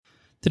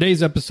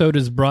Today's episode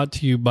is brought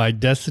to you by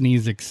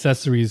Destiny's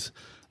Accessories,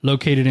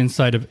 located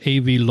inside of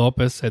AV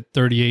Lopez at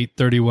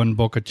 3831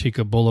 Boca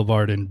Chica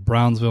Boulevard in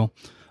Brownsville.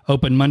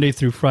 Open Monday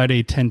through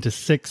Friday, 10 to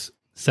 6,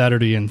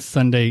 Saturday and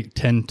Sunday,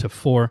 10 to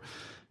 4.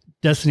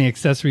 Destiny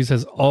Accessories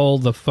has all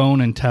the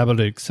phone and tablet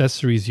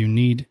accessories you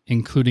need,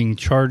 including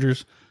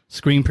chargers,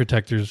 screen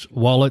protectors,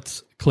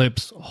 wallets,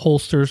 clips,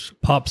 holsters,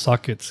 pop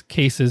sockets,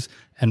 cases,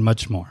 and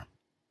much more.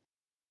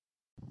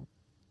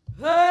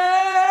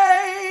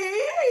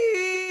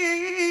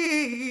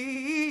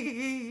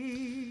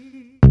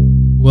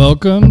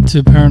 Welcome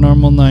to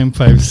Paranormal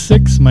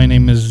 956. My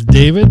name is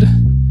David.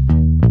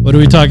 What are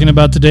we talking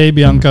about today,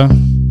 Bianca?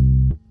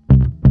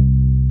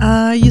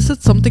 You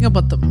said something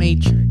about the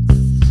Matrix.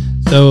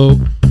 So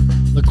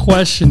the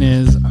question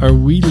is, are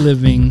we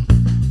living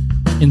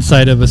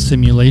inside of a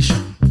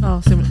simulation?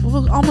 Oh,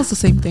 well, almost the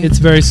same thing. It's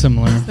very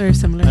similar. It's very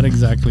similar. Not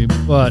exactly,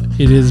 but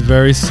it is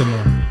very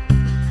similar.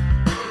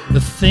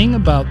 The thing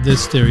about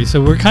this theory,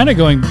 so we're kind of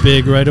going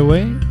big right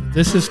away.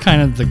 This is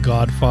kind of the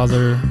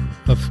godfather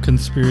of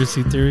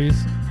conspiracy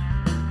theories.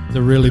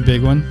 The really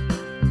big one.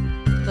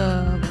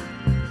 The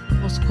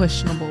most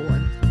questionable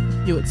one,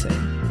 you would say.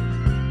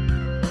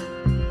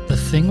 The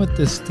thing with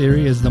this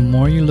theory is the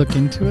more you look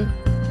into it,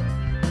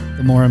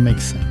 the more it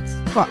makes sense.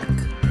 Fuck.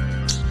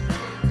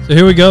 So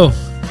here we go.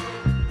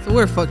 So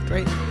we're fucked,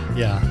 right?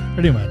 Yeah,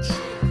 pretty much.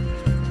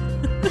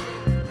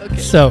 Okay.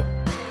 So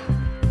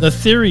the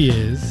theory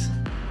is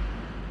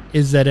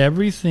that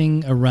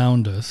everything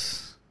around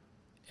us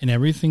and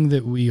everything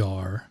that we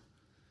are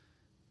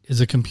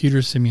is a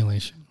computer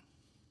simulation,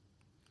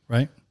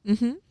 right?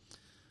 Mm-hmm.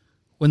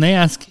 When they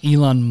ask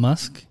Elon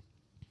Musk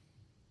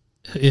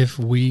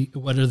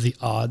what are the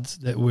odds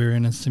that we're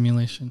in a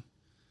simulation,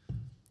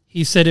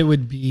 he said it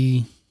would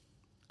be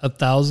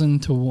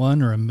 1,000 to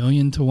 1 or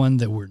 1,000,000 to 1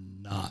 that we're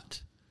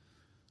not.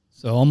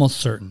 So almost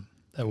certain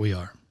that we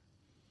are.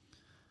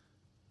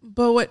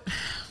 But what?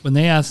 When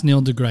they asked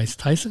Neil deGrasse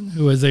Tyson,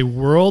 who is a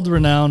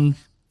world-renowned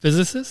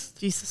physicist,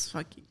 Jesus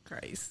fucking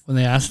Christ. when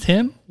they asked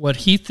him what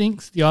he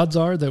thinks the odds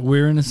are that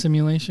we're in a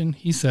simulation,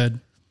 he said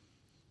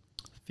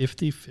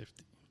 50-50.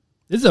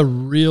 This is a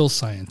real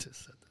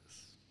scientist said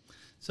this.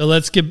 So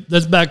let's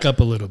back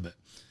up a little bit.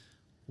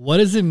 What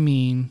does it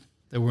mean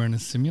that we're in a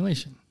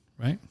simulation,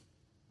 right?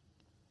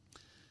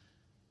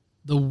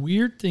 The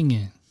weird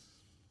thing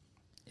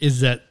is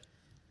that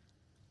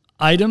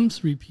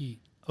items repeat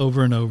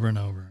over and over and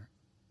over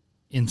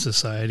in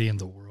society, in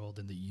the world,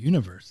 in the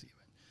universe even.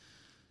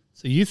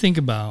 So you think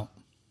about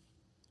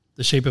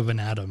the shape of an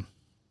atom,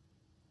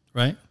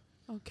 right?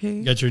 Okay.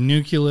 You got your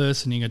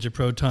nucleus and you got your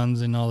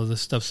protons and all of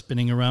this stuff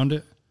spinning around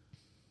it.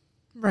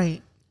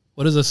 Right.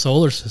 What does a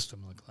solar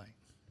system look like?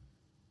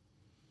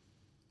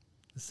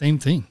 The same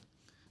thing.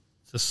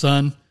 It's the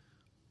sun,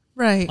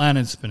 Right.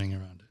 planets spinning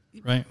around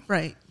it, right?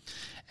 Right.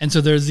 And so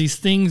there's these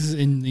things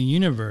in the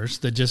universe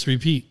that just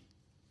repeat.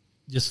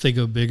 Just they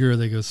go bigger or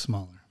they go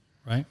smaller,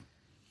 right?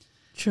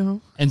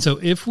 True. And so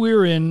if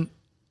we're in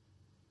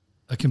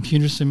a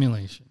computer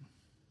simulation,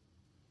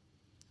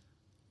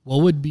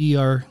 what would be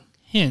our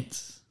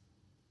hints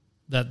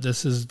that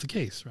this is the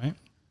case, right?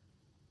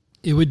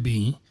 It would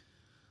be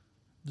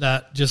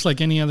that just like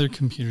any other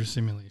computer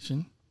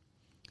simulation,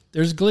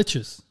 there's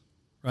glitches,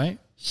 right?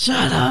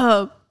 Shut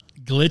up.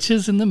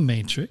 Glitches in the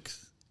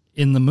Matrix,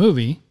 in the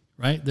movie,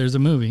 right? There's a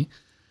movie.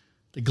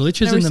 The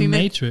glitches Never in the seen it.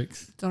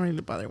 Matrix Don't really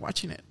bother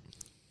watching it.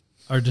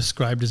 are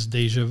described as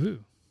deja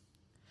vu.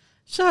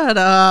 Shut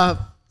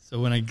up. So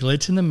when I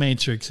glitch in the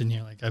Matrix and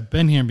you're like, I've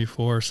been here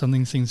before,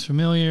 something seems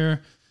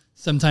familiar.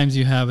 Sometimes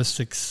you have a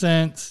sixth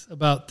sense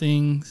about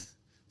things.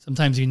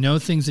 Sometimes you know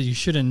things that you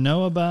shouldn't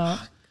know about,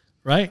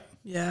 right?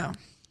 Yeah.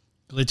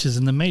 Glitches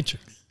in the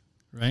Matrix,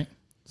 right?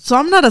 So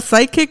I'm not a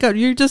psychic.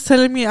 You're just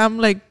telling me I'm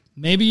like...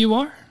 Maybe you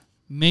are.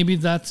 Maybe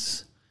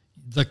that's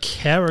the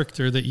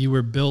character that you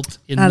were built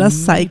in. Not a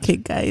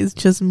psychic, guys.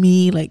 Just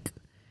me like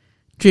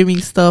dreaming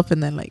stuff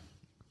and then like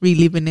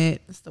reliving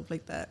it and stuff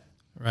like that.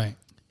 Right.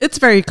 It's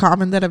very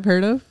common that I've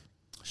heard of.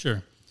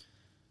 Sure.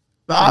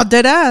 Oh,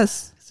 dead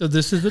ass. So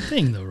this is the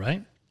thing though,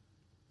 right?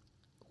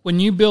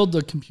 When you build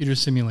a computer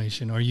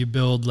simulation or you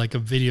build like a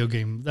video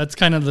game, that's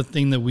kind of the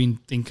thing that we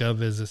think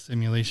of as a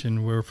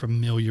simulation. We're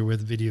familiar with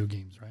video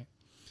games, right?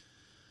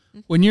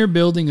 When you're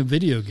building a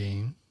video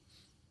game,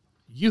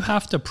 you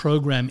have to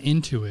program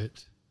into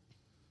it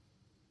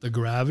the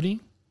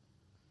gravity.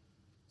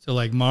 So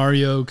like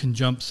Mario can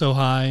jump so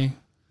high,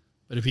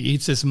 but if he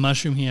eats this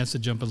mushroom, he has to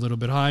jump a little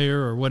bit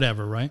higher or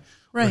whatever, right?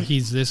 Right. Or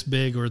he's this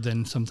big, or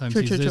then sometimes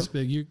True, he's true, this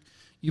true. big.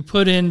 You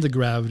put in the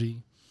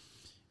gravity,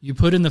 you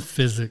put in the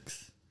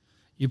physics,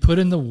 you put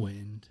in the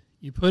wind,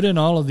 you put in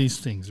all of these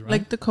things, right?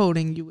 Like the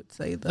coding, you would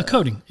say. The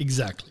coding,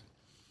 exactly.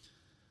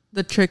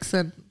 The tricks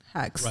and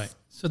hacks. Right.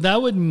 So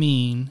that would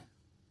mean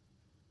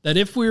that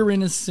if we're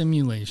in a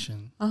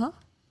simulation,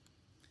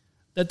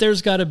 that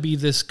there's got to be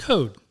this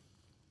code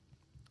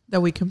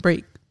That we can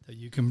break. that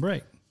you can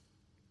break.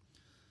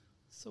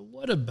 So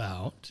what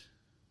about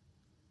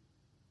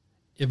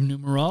if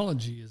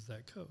numerology is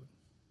that code?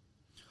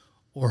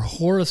 Or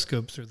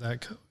horoscopes are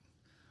that code?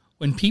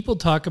 when people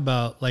talk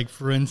about, like,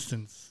 for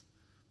instance,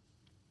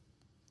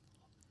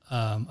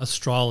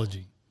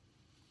 astrology,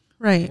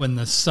 Right. when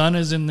the sun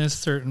is in this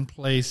certain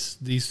place,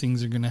 these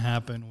things are going to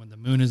happen. When the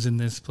moon is in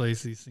this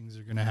place, these things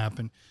are going to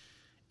happen.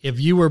 If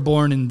you were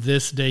born in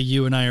this day,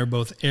 you and I are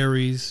both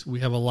Aries. We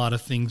have a lot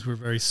of things we're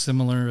very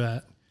similar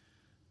at,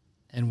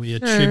 and we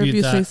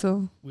attribute that.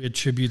 So. We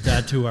attribute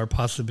that to our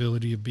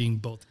possibility of being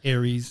both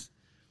Aries,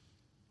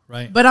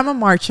 right? But I'm a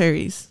March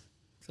Aries.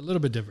 It's a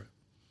little bit different.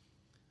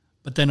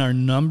 But then our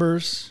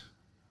numbers,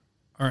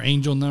 our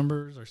angel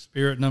numbers, our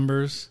spirit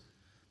numbers,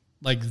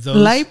 like those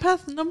Life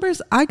path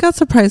numbers, I got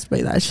surprised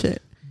by that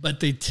shit. But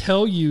they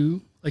tell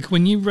you, like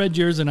when you read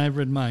yours and I've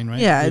read mine, right?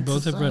 Yeah, we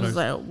both have read ours.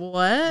 Like,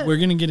 what? We're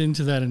going to get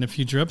into that in a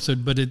future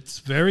episode, but it's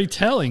very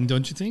telling,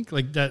 don't you think?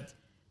 Like that.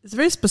 It's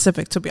very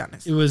specific, to be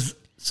honest. It was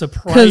Because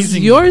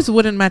surprising. yours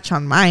wouldn't match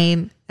on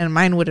mine, and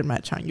mine wouldn't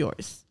match on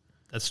yours.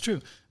 That's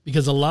true.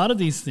 Because a lot of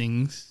these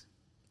things,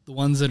 the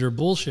ones that are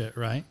bullshit,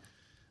 right?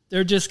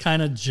 They're just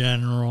kind of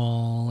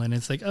general, and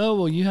it's like, oh,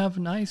 well, you have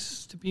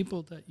nice to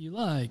people that you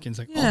like, and it's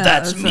like, Yeah, oh,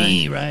 that's it's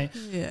me, like- right?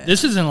 Yeah.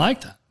 This isn't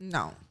like that.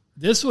 No.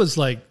 This was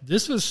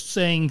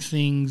saying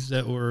things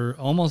that were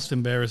almost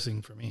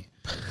embarrassing for me,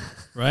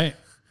 right?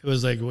 It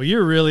was like, well,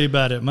 you're really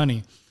bad at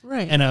money.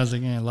 Right. And I was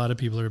like, yeah, a lot of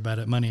people are bad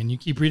at money. And you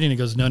keep reading, it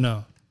goes,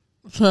 no.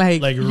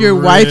 Like Like your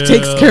wife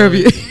takes care of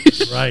you.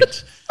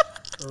 Right.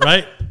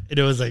 Right. And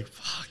it was like,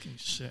 fucking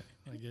shit.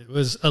 Like it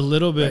was a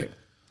little bit. Right.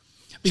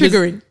 because-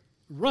 Triggering.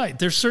 Right.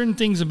 There's certain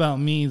things about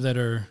me that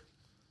are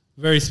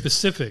very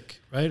specific,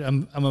 right?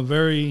 I'm a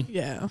very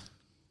Yeah.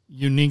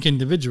 unique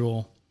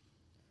individual.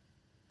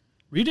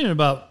 Reading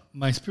about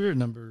my spirit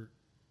number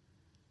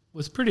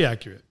was pretty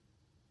accurate.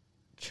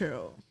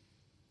 True.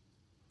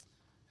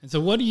 And so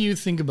what do you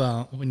think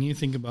about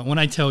when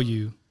I tell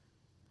you,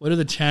 what are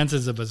the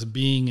chances of us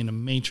being in a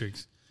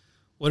matrix?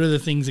 What are the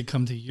things that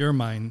come to your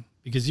mind?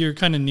 Because you're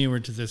kind of newer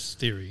to this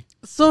theory.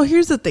 So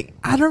here's the thing.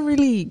 I don't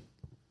really...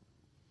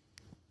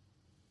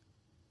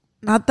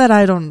 Not that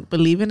I don't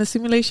believe in a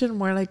simulation,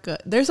 more like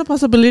there's a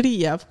possibility,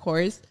 yeah, of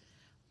course.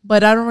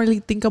 But I don't really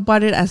think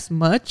about it as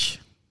much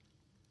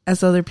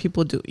as other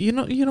people do. You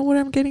know what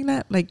I'm getting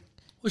at? Like,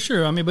 Well,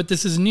 sure. I mean, but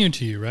this is new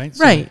to you, right?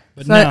 So, right.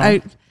 But So now,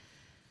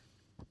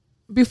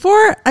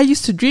 before I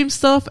used to dream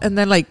stuff and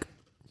then like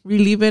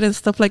relieve it and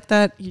stuff like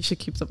that. You should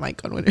keep the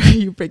mic on whenever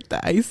you break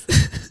the ice.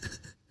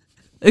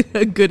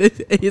 A good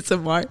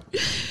ASMR.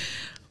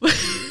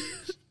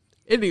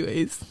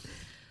 Anyways.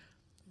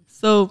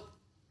 So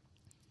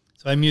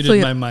I muted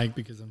yeah. my mic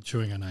because I'm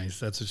chewing on ice.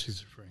 That's what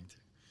she's referring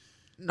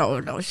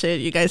to. no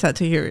shit. You guys had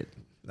to hear it.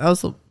 That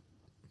was a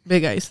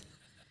big ice.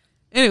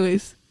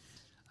 Anyways.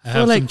 I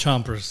have like-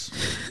 some chompers.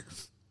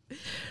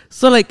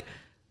 So like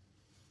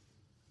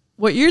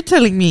what you're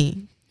telling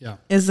me Yeah.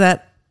 is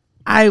that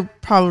I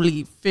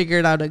probably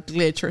figured out a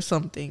glitch or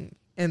something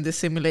in the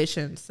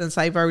simulation since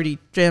I've already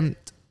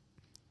dreamt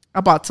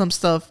about some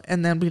stuff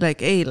and then be like,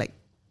 hey, like,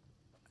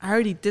 I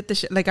already did this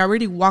shit. Like, I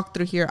already walked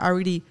through here. I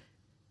already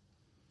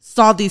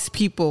saw these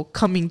people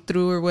coming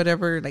through or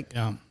whatever. Like,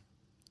 Yeah.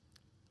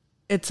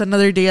 it's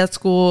another day at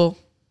school,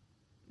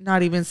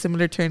 not even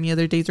similar to any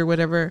other days or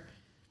whatever.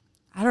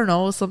 I don't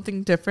know,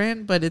 something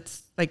different, but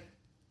it's like,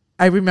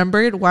 I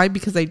remember it. Why?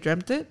 Because I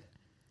dreamt it.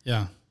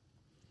 Yeah.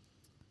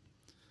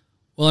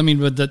 Well, I mean,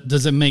 but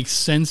does it make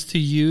sense to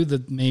you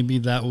that maybe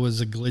that was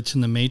a glitch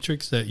in the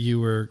matrix, that you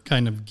were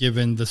kind of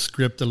given the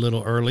script a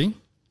little early?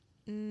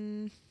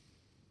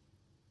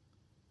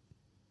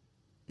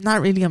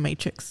 Not really a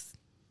matrix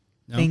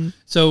No. thing.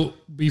 So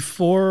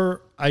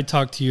before I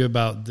talk to you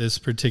about this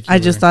particular, I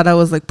just thought I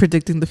was like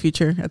predicting the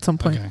future at some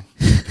point,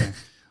 okay.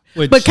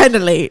 Which but kind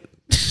of late.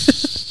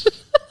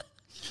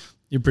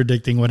 you're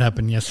predicting what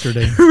happened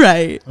yesterday.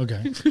 Right.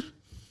 Okay.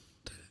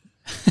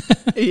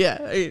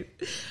 Yeah.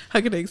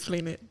 How can I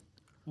explain it?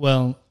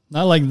 Well,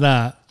 not like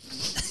that.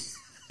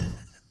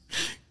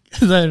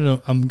 Because I don't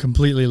know. I'm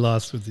completely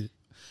lost with you.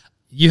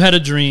 You had a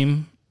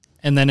dream,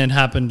 and then it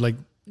happened like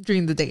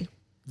During the day.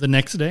 the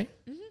next day.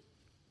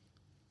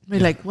 We're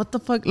like, what the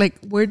fuck? Like,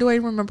 where do I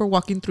remember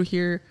walking through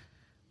here?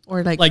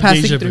 Or like Like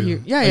passing deja through vu.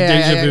 here? Yeah, Like yeah,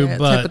 deja yeah, vu, yeah,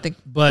 but type of thing.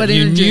 but in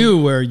you a dream.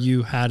 knew where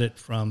you had it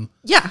from.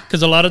 Yeah.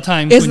 Because a lot of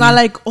times It's when not you,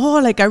 like, oh,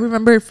 like I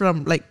remember it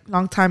from like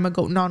long time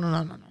ago. No.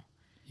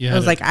 you It had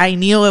was like, I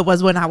knew it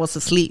was when I was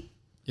asleep.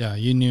 yeah,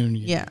 you knew.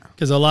 Yeah.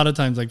 Because a lot of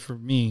times, like for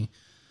me,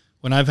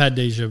 when I've had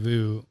deja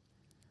vu,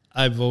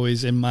 I've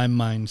always in my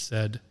mind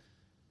said,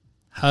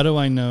 how do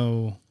I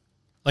know?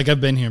 Like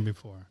I've been here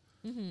before,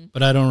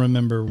 but I don't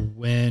remember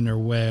when or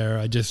where.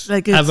 I just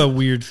Like have it's- a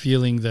weird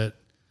feeling that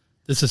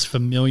this is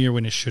familiar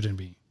when it shouldn't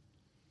be.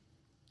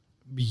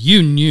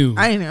 You knew.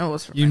 I know it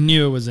was from You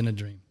knew it was in a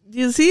dream.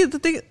 You see the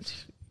thing?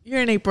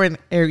 You're an April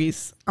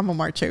Aries. I'm a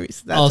March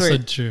Aries. That's Also where,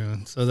 true.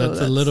 So that's a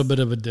that's- little bit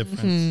of a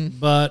difference,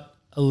 but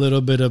a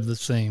little bit of the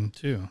same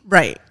too,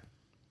 right.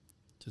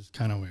 which is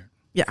kind of weird.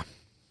 Yeah.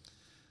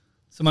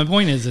 So my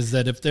point is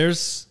that if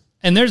there's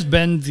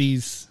been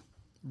these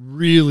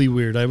really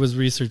weird, I was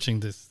researching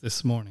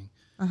this morning.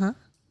 Uh-huh.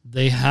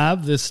 They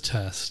have this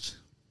test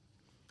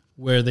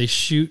where they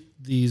shoot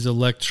these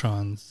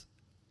electrons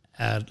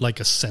add like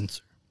a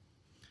sensor.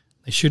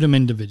 They shoot them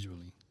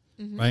individually,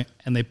 right?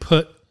 And they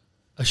put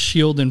a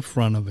shield in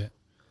front of it.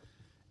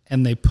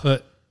 And they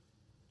put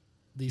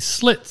these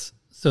slits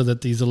so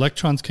that these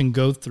electrons can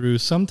go through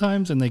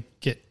sometimes and they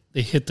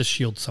hit the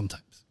shield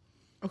sometimes.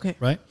 Okay.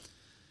 Right?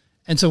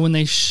 And so when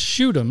they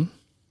shoot them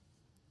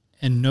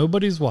and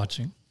nobody's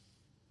watching,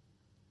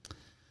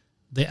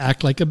 they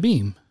act like a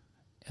beam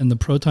and the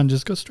proton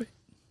just goes straight.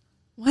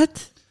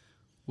 What?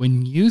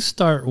 When you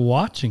start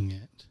watching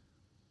it,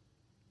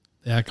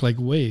 they act like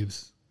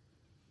waves.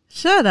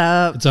 Shut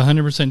up. It's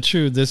 100%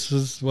 true. This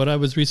is what I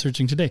was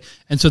researching today.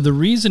 And so the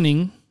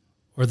reasoning,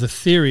 or the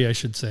theory, I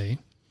should say,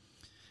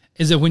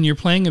 is that when you're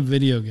playing a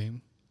video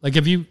game, like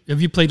have you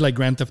played like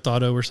Grand Theft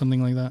Auto or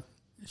something like that?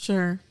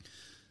 Sure.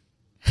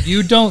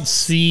 You don't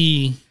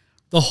see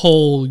the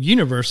whole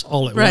universe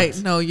all at once.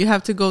 Right. No, you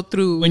have to go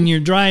through. When you're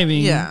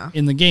driving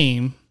in the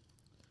game,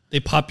 they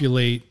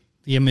populate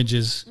the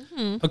images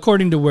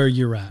according to where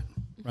you're at,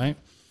 right?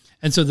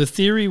 And so the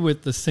theory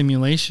with the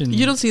simulation...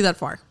 You don't see that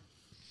far.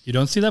 You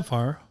don't see that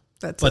far.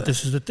 But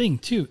this is the thing,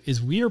 too,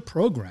 is we are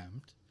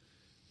programmed,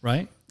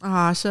 right?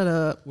 Ah, shut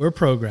up. We're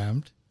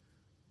programmed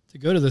to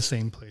go to the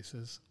same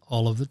places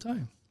all of the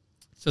time.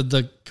 So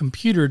the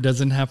computer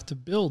doesn't have to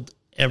build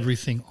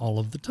everything all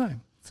of the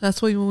time. So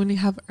that's why we only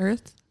have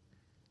Earth?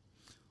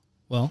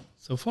 Well,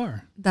 so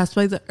far. That's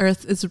why the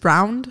Earth is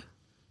round?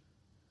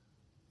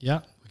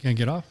 Yeah, we can't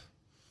get off.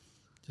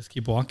 Just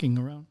keep walking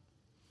around.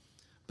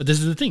 But this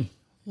is the thing.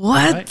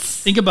 What? Right?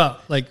 Think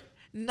about, like,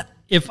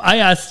 if I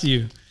asked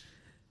you,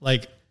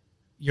 like,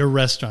 your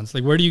restaurants,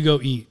 like, where do you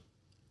go eat?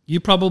 You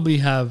probably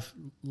have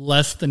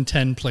less than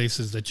 10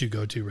 places that you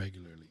go to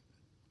regularly.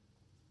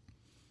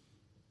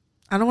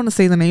 I don't want to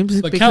say the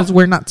names But because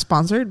we're not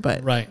sponsored,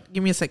 but right.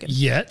 Give me a second.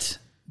 Yet,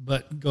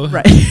 but go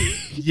ahead.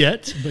 Right.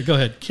 Yet, but go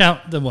ahead.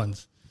 Count the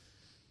ones.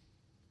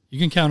 You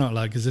can count out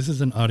loud because this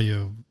is an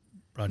audio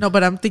broadcast. No,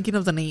 but I'm thinking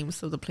of the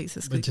names of the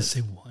places. But just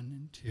say 1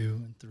 and 2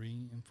 and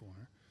 3 and 4.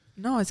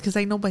 No, it's because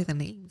I know by the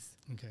names.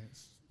 Okay.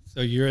 So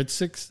you're at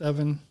 6,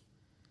 7.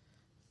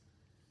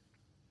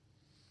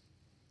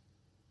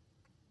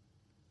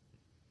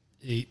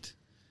 8.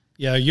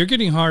 Yeah, you're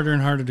getting harder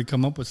and harder to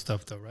come up with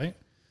stuff though, right?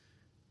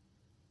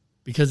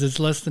 Because it's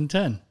less than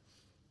 10.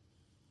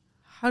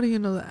 How do you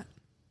know that?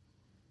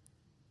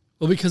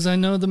 Well, because I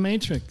know the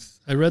Matrix.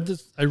 I read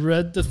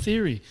the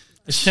theory.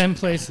 There's 10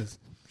 places.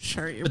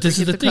 Sure, you're But this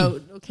is the thing.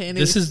 code. Okay,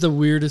 anyways. This is the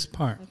weirdest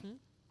part.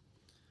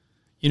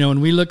 You know,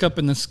 when we look up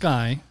in the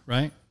sky,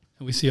 right,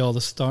 and we see all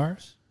the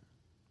stars,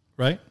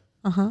 right?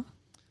 Uh-huh.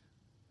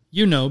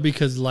 You know,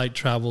 because light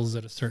travels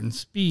at a certain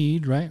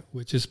speed, right,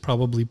 which is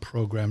probably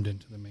programmed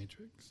into the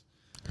Matrix.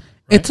 Right?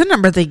 It's a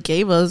number they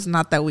gave us,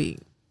 not that we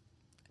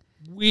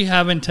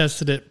haven't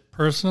tested it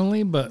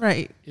personally, but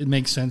right. It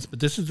makes sense. But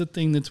this is the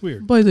thing that's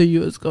weird. By the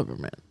U.S.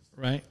 government.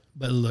 Right?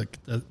 But look,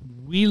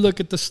 we look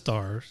at the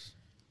stars,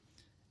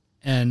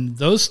 and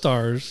those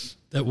stars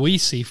that we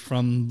see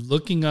from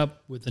looking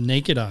up with the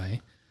naked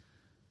eye,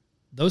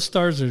 those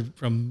stars are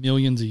from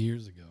millions of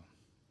years ago.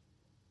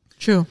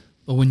 True.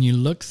 But when you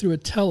look through a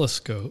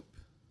telescope,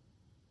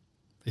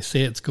 they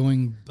say it's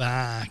going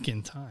back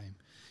in time.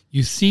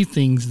 You see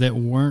things that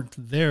weren't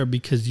there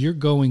because you're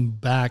going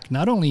back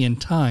not only in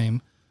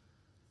time,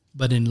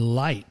 but in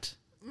light.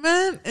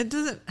 Man, it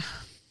doesn't...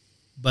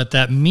 But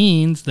that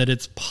means that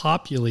it's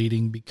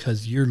populating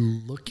because you're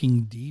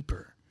looking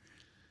deeper.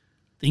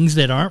 Things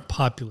that aren't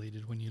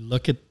populated when you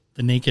look at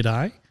the naked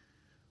eye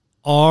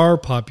are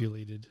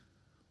populated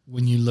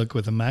when you look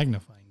with a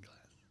magnifying glass.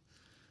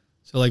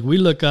 So like we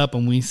look up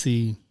and we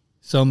see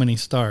so many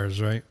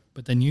stars, right?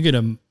 But then you get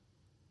a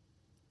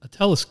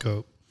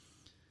telescope,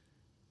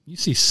 you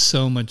see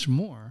so much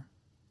more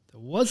that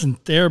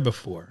wasn't there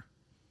before,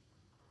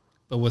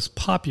 but was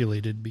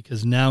populated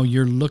because now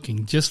you're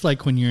looking, just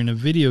like when you're in a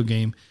video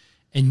game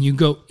and you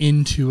go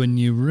into a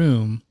new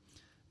room,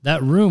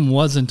 that room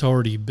wasn't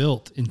already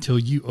built until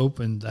you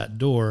opened that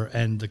door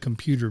and the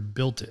computer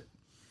built it.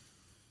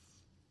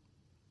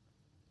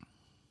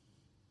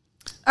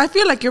 I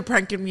feel like you're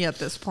pranking me at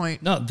this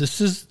point. No,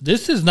 this is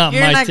not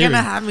You're my not theory.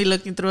 going to have me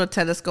looking through a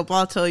telescope.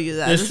 I'll tell you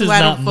that. This This is is why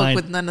I not don't my-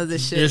 fuck with none of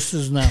this shit. This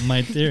is not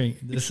my theory.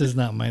 This is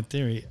not my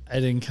theory. I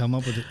didn't come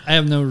up with it. I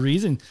have no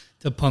reason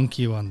to punk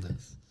you on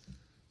this.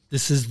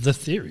 This is the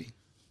theory.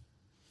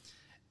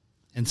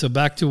 And so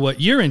back to what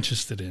you're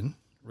interested in,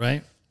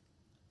 right?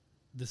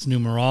 This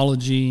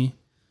numerology.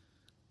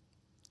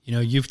 You know,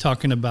 you've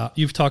talked about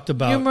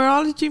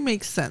Numerology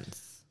makes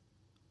sense.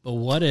 but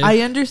what if I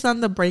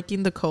understand the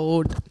breaking the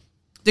code,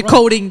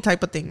 decoding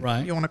type of thing,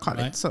 Right, you want to call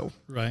right. it. So,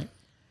 right.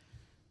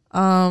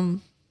 I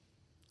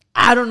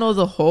don't know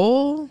the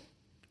whole,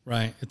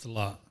 Right. It's a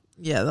lot.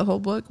 the whole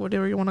book,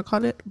 whatever you want to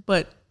call it.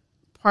 But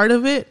part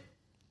of it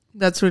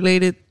that's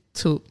related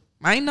to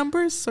my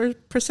numbers or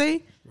per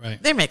se,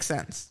 Right. they make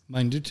sense.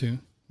 Mine do too.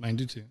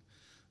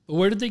 But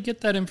where did they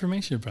get that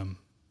information from?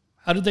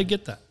 How did they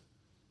get that?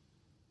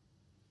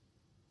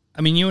 I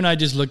mean, you and I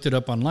just looked it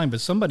up online,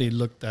 but somebody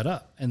looked that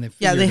up and they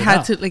figured They it had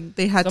out. to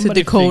they had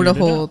Somebody to decode a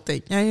figured it whole out.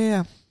 thing.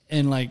 Yeah.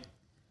 And like,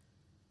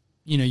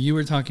 you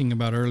were talking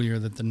about earlier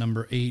that the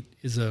number 8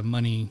 is a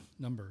money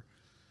number.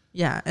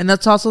 Yeah, and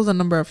that's also the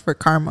number for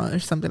karma or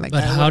something like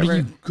But that. how do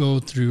you go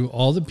through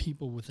all the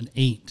people with an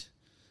 8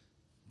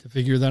 to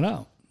figure that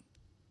out?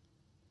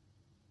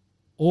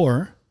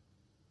 Or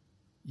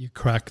you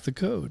crack the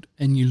code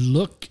and you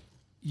look,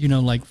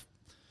 like,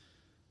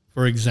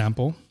 for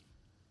example,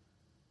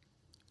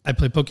 I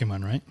play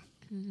Pokemon, right?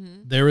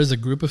 Mm-hmm. There is a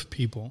group of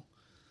people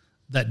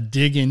that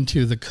dig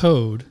into the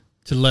code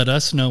to let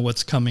us know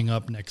what's coming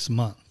up next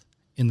month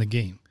in the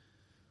game.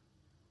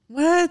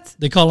 What?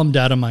 They call them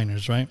data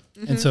miners, right?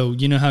 Mm-hmm. And so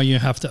you know how you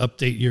have to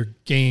update your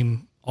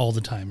game all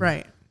the time.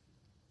 Right.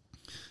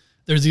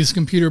 There's these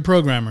computer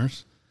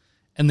programmers,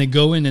 and they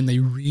go in and they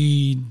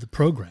read the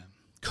program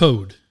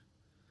code.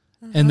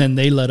 Uh-huh. And then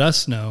they let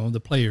us know, the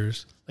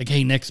players, like,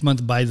 hey, next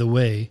month, by the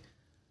way,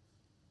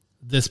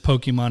 this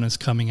Pokemon is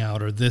coming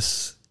out, or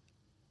this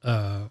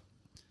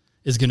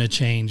is going to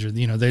change, or,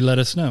 they let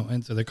us know.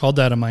 And so they're called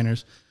data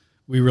miners.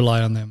 We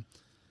rely on them.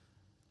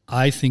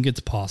 I think it's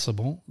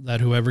possible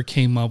that whoever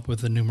came up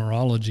with the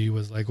numerology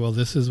was like, well,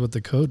 this is what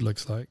the code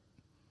looks like.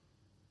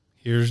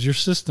 Here's your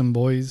system,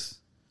 boys.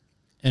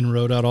 And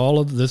wrote out all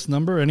of this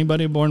number.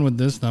 Anybody born with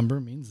this number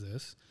means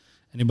this.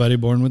 Anybody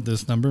born with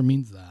this number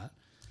means that.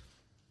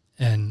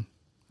 And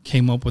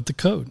came up with the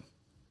code.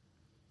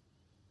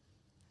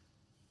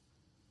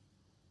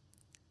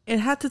 It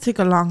had to take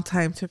a long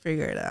time to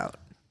figure it out.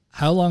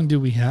 How long do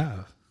we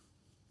have?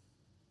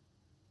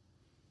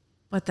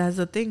 But that's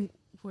the thing.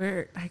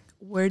 Where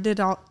did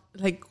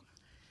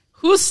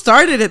who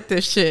started it,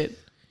 this shit?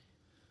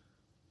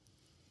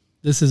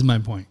 This is my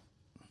point.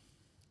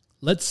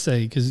 Let's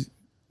say, because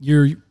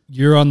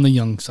you're on the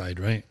young side,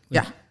 right?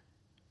 Yeah.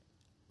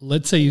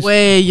 Let's say you...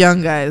 Way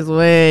young, guys.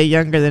 Way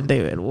younger than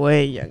David.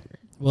 Way younger.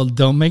 Well,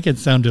 don't make it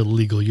sound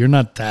illegal. You're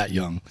not that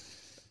young.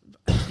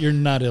 You're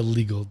not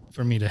illegal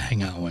for me to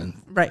hang out with.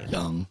 Right.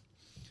 Young.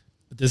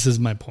 But this is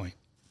my point.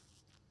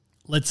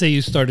 Let's say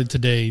you started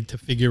today to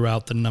figure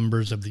out the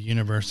numbers of the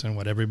universe and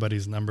what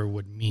everybody's number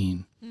would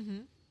mean.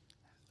 Mm-hmm.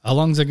 How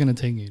long is it going to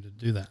take you to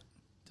do that?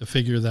 To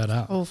figure that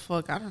out? Oh,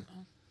 fuck. I don't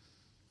know.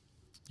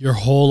 Your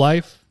whole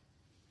life?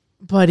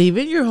 But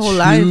even your whole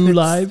life. 2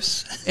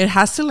 lives? It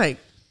has to,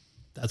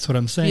 that's what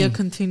I'm saying. be a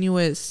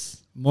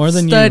continuous more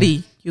than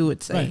study, you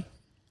would say. Right.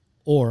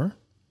 Or,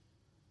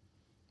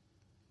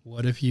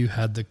 what if you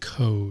had the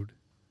code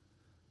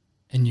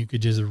and you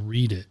could just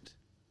read it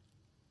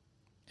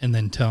and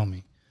then tell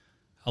me?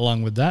 How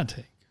long would that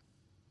take?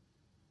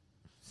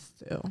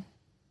 Still.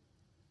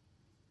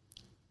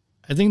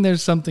 I think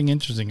there's something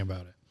interesting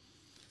about it.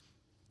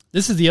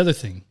 This is the other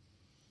thing.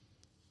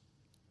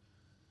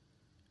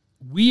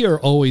 We are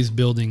always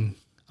building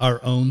our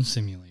own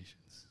simulations.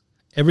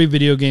 Every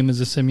video game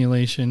is a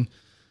simulation.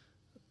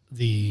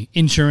 The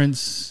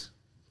insurance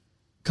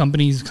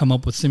companies come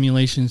up with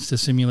simulations to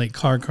simulate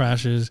car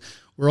crashes.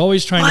 We're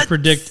always trying to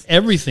predict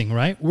everything,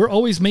 right? We're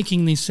always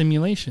making these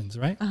simulations,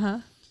 right? Uh-huh.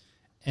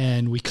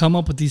 And we come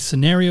up with these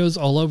scenarios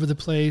all over the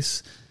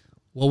place.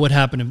 What would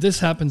happen if this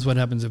happens? What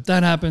happens if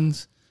that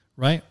happens?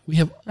 Right? We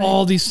have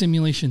all these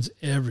simulations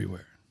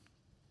everywhere.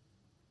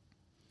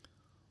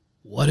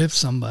 What if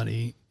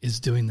somebody is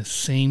doing the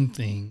same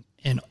thing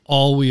and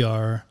all we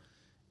are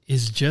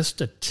is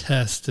just a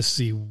test to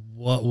see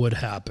what would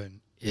happen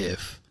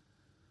if?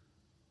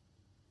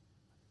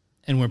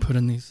 And we're put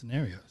in these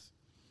scenarios.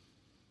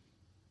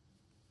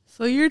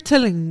 So you're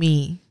telling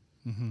me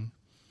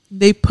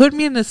they put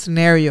me in a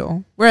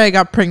scenario where I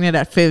got pregnant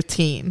at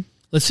 15.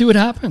 Let's see what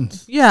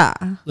happens. Yeah.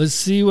 Let's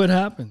see what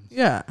happens.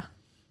 Yeah.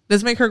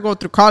 Let's make her go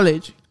through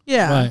college.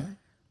 Yeah. Right.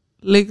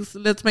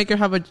 Let's make her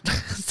have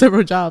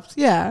several jobs.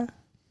 Yeah.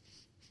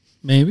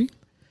 Maybe.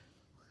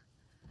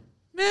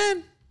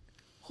 Man,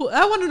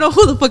 I want to know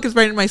who the fuck is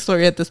writing my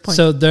story at this point.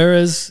 So there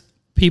is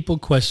people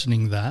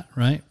questioning that,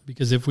 right?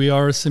 Because if we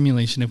are a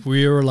simulation, if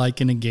we are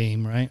like in a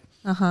game, right?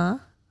 Uh-huh.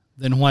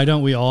 Then why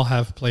don't we all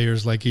have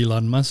players like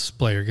Elon Musk's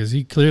player? Because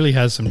he clearly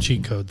has some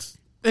cheat codes.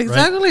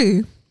 Exactly.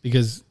 Right?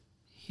 Because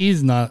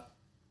he's not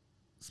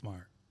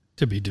smart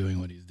to be doing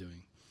what he's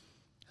doing.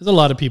 There's a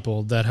lot of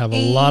people that have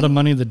a lot of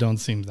money that don't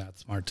seem that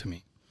smart to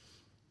me.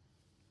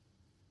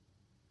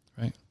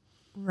 Right?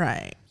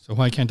 Right. So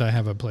why can't I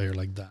have a player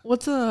like that?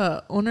 What's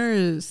Facebook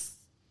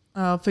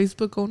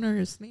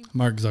owner's name?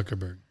 Mark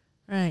Zuckerberg.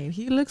 Right.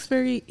 He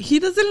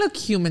doesn't look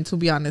human, to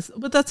be honest.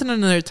 But that's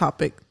another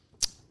topic.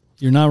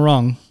 You're not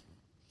wrong.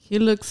 He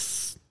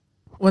looks,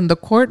 when the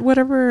court,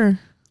 whatever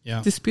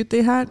dispute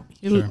they had,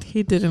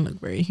 he didn't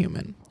look very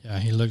human. Yeah,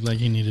 he looked like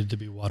he needed to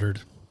be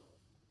watered.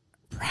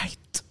 Right.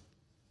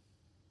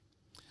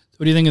 So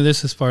what do you think of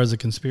this as far as the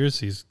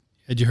conspiracies?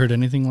 Had you heard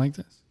anything like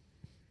this?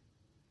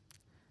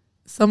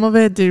 Some of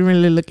it, didn't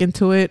really look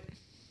into it.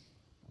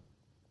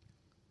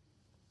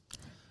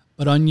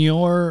 But on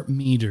your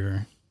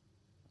meter,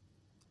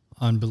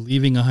 on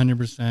believing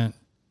 100%,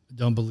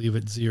 don't believe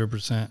it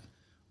 0%,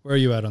 where are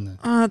you at on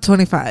that?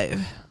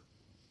 25.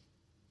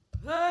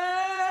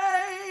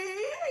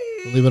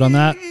 Believe it on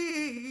that?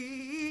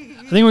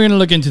 I think we're going to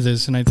look into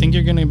this, and I think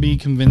you're going to be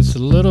convinced a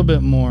little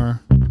bit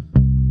more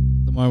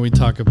the the more we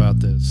talk about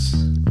this.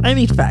 I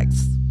need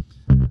facts.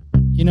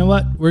 You know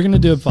what? We're gonna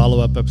do a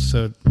follow-up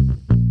episode.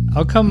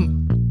 I'll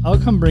come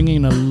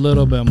bringing a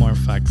little bit more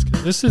facts,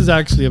 'cause this is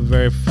actually a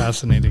very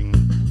fascinating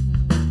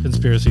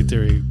conspiracy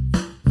theory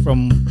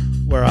from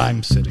where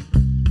I'm sitting.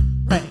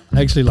 Right.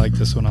 I actually like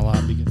this one a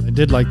lot because I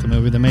did like the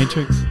movie The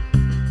Matrix,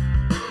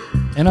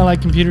 and I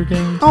like computer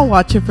games. I'll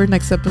watch it for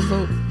next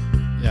episode.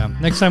 Yeah,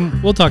 next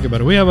time we'll talk about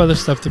it. We have other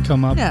stuff to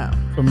come up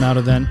from now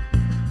to then,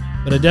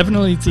 but I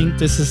definitely think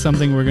this is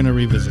something we're gonna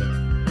revisit.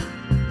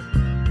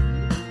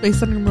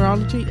 Based on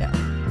numerology, yeah.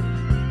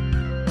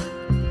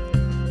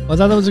 Well, I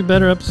thought that was a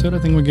better episode. I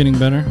think we're getting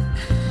better.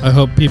 I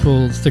hope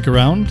people stick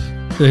around.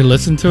 They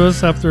listen to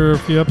us after a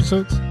few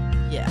episodes.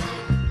 Yeah.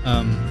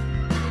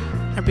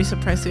 I'd be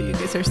surprised if you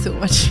guys are still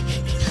watching.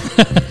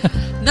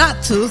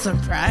 Not too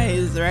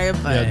surprised, right?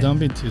 But yeah, don't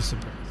be too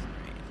surprised.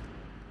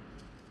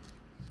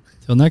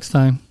 Till next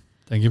time.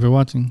 Thank you for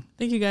watching.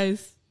 Thank you,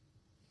 guys.